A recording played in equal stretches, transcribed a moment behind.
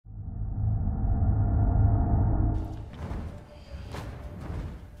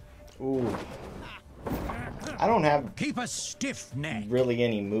Ooh. I don't have Keep a stiff neck. really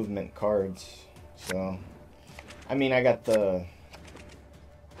any movement cards, so I mean I got the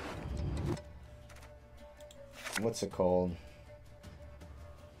what's it called?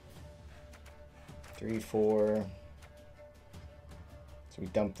 3, 4. So we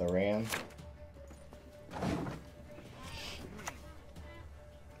dump the ram.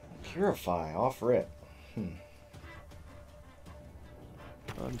 Purify off rip.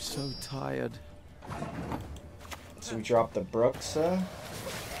 I'm so tired. So we drop the Brooks.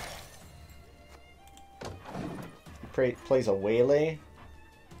 Plays a waylay.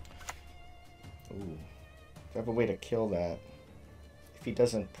 Ooh. Do I have a way to kill that? If he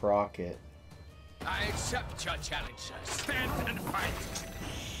doesn't proc it. I accept your challenge, sir. Stand and fight.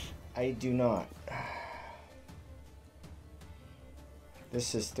 I do not.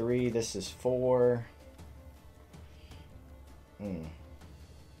 This is 3, this is 4.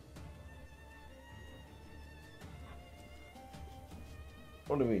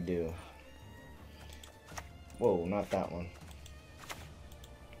 What do we do? Whoa, not that one.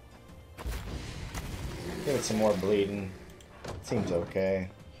 Give it some more bleeding. Seems okay.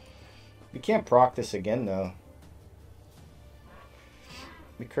 We can't proc this again though.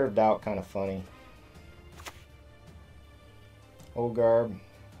 We curved out kind of funny. Ogarb.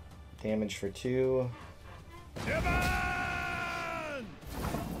 Damage for 2.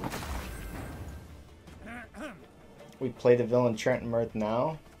 We play the villain Trent Mirth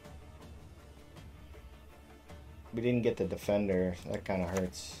now. We didn't get the defender. That kind of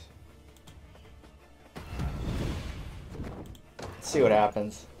hurts. Let's see what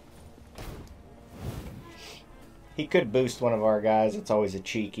happens. He could boost one of our guys. It's always a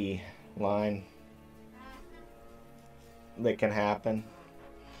cheeky line that can happen.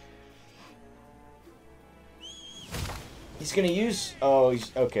 He's gonna use... Oh,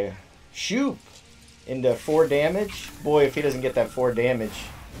 he's... Okay. Shoot! Into 4 damage. Boy, if he doesn't get that 4 damage.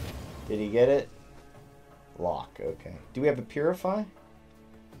 Did he get it? Lock. Okay. Do we have a Purify?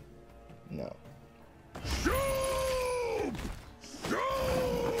 No.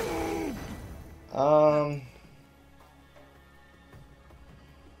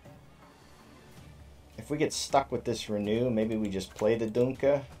 If we get stuck with this Renew, maybe we just play the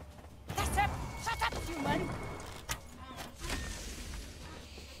Dunka. Shut up, human!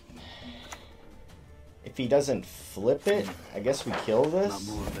 If he doesn't flip it, I guess we kill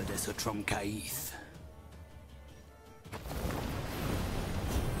this.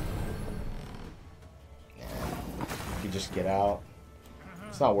 You just get out.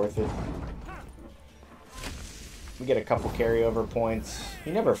 It's not worth it. We get a couple carryover points.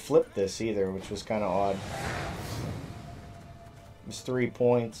 He never flipped this either, which was kind of odd. It was 3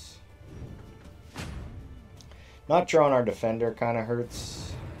 points. Not drawing our defender kind of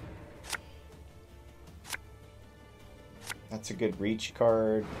hurts. That's a good reach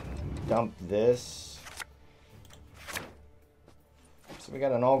card. Dump this. So we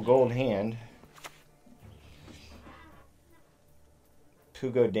got an all gold hand.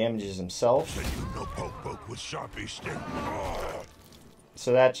 Pugo damages himself.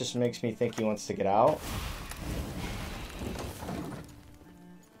 So that just makes me think he wants to get out.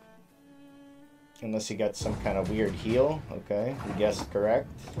 Unless he got some kind of weird heal. Okay, we guessed correct.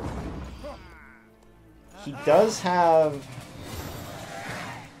 He does have...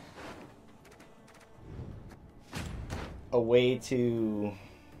 a way to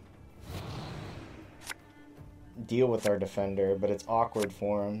deal with our defender, but it's awkward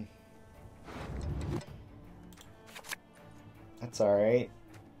for him. That's alright.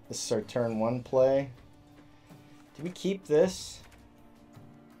 This is our turn 1 play. Do we keep this?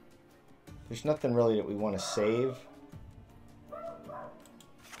 There's nothing really that we want to save.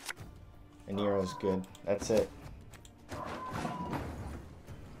 And Nero's good. That's it.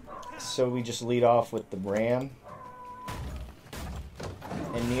 So we just lead off with the Ram.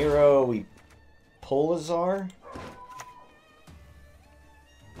 And Nero, we pull Azar.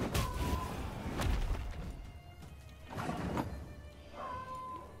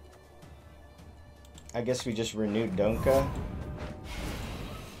 I guess we just renewed Dunka.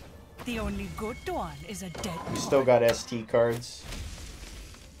 The only good one is a dead We still got ST cards.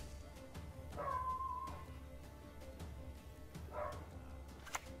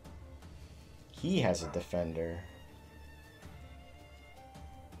 He has a defender.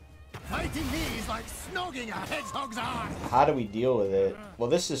 Fighting me is like snogging a hedgehog's eye. How do we deal with it? Well,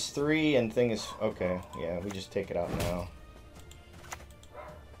 this is 3 and thing is... Okay, yeah, we just take it out now.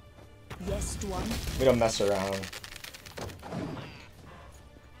 Yes, one. We don't mess around.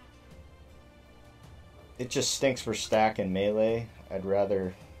 It just stinks for stack and melee. I'd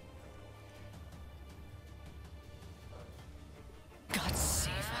rather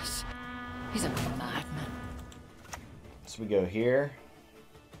go here.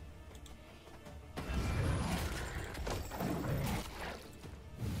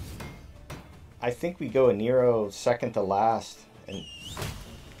 I think we go a Nero second to last. And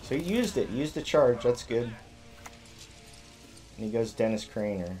so he used it. He used the charge. That's good. And he goes Dennis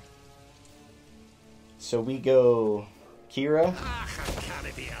Craner. So we go Kira.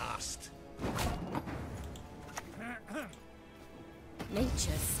 Nature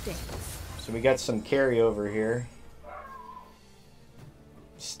stinks. So we got some carryover here.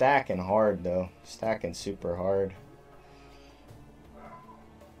 Stacking hard though. Stacking super hard.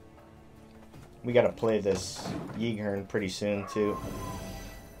 We gotta play this Yeaghern pretty soon too.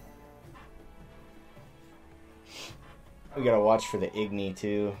 We gotta watch for the Igni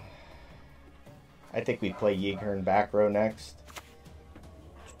too. I think we play Yeaghern back row next.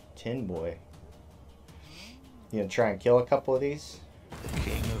 Tin Boy. You gonna try and kill a couple of these? The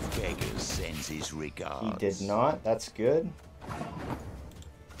King of Beggars sends his regards. He did not. That's good.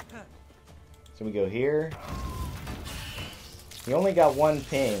 So we go here. He only got one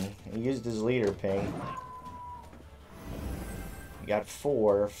ping. He used his leader ping. We got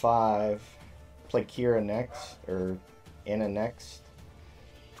 4, 5. Play Kira next, or Anna next.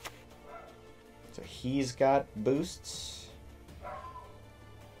 So he's got boosts.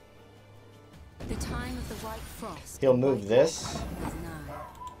 The time of the white frost. He'll move this. Is nigh.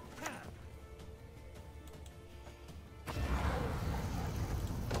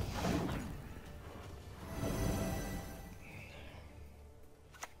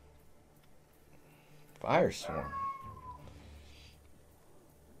 Firestorm.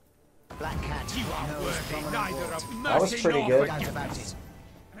 Black Cat, You are worthy neither of That was mercy pretty nor good. forgiveness.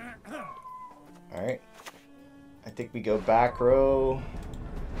 Alright. I think we go back row.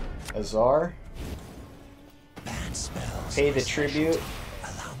 Azar. ban spells. Pay the tribute.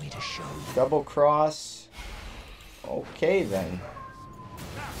 Allow me to show you. Double cross. Okay then.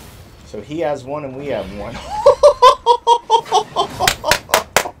 So he has one and we have one.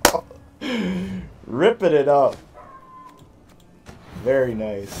 Ripping it up. Very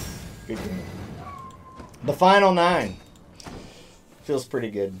nice. Good game. The final 9. Feels pretty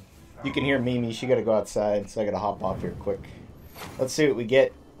good. You can hear Mimi. She got to go outside, so I got to hop off here quick. Let's see what we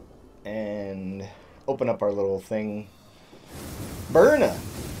get. And open up our little thing. Berna.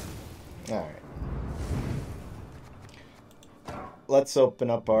 Alright. Let's open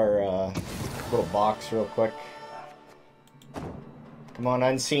up our little box real quick. Come on,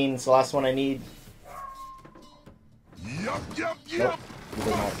 Unseen. It's the last one I need. Yup, yup, Nope, yup. we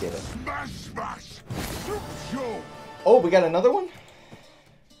did not get it. Smash, smash. Soup show. Oh, we got another one?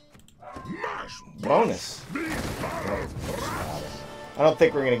 Mash. Bonus. Be battle. I don't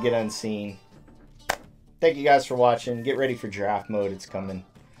think we're going to get Unseen. Thank you guys for watching. Get ready for draft mode. It's coming.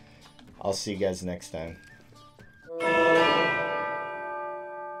 I'll see you guys next time.